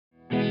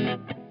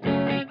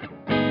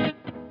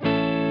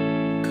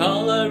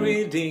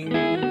컬러리딩.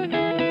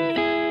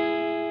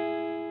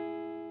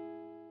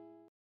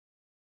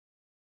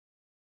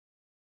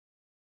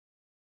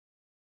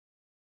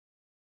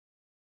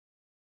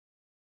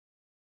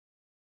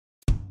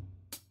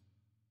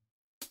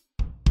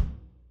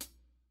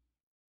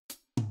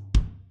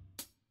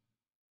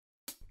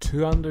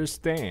 To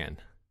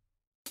understand,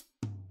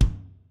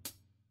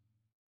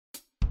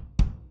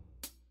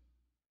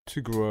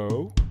 to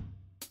grow,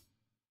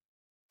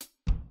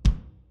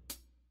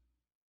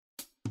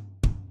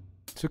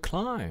 to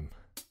climb,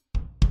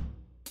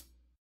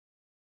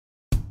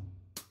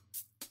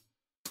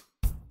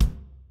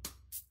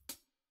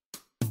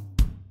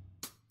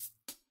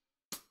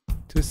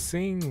 to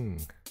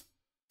sing,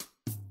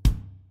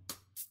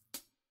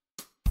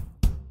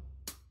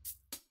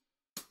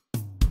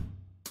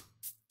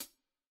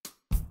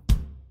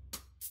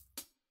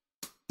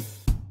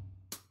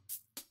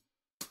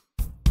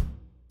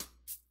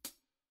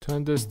 to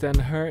understand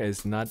her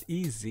is not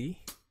easy.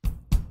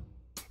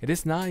 It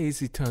is not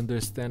easy to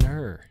understand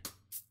her.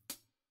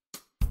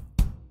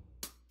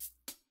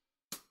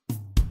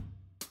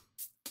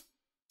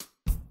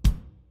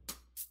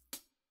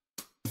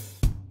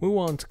 We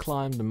want to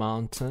climb the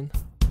mountain.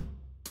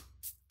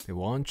 They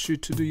want you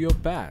to do your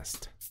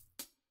best.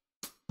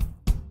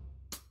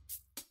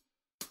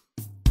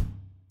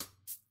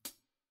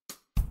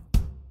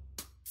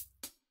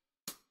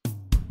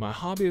 My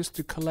hobby is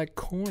to collect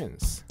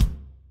coins.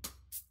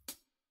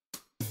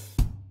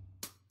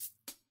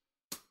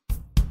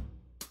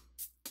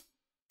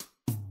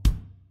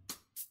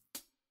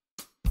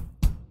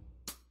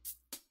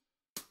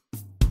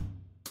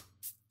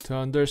 To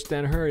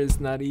understand her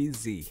is not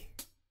easy.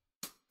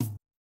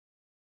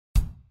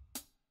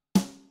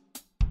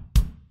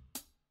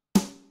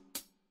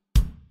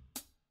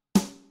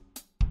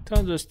 To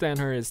understand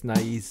her is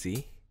not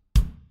easy.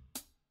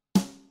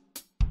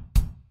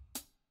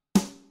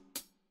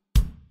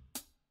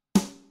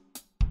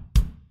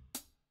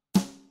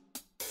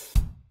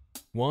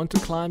 Want to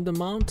climb the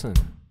mountain.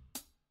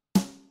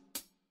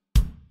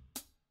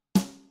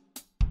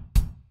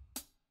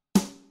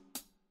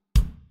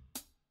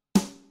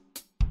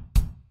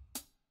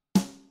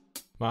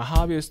 My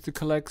hobby is to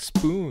collect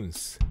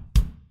spoons.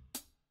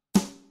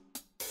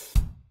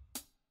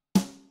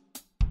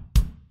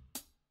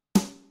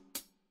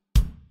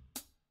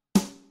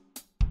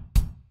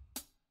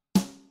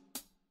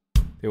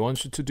 They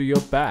want you to do your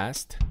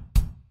best.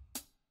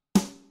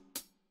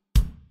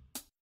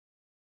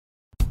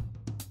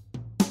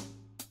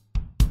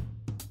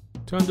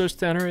 To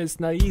understand her is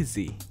not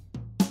easy.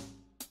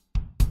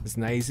 It's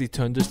not easy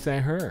to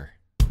understand her.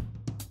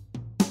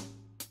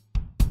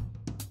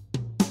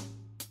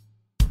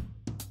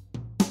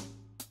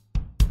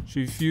 She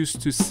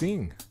refused to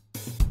sing.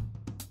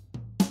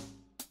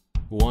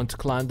 We want to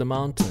climb the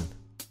mountain.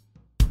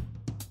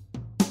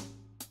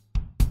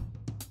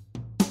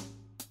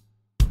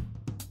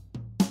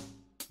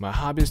 My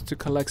hobby is to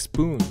collect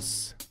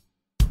spoons.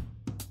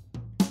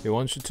 They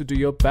want you to do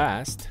your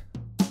best.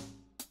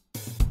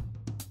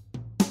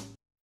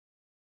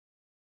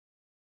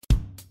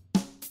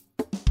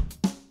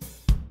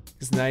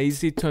 It's not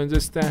easy to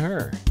understand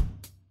her.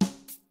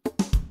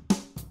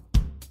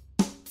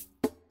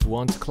 We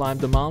want to climb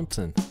the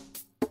mountain.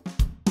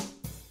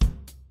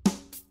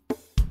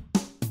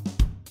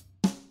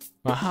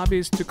 My hobby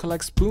is to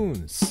collect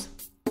spoons.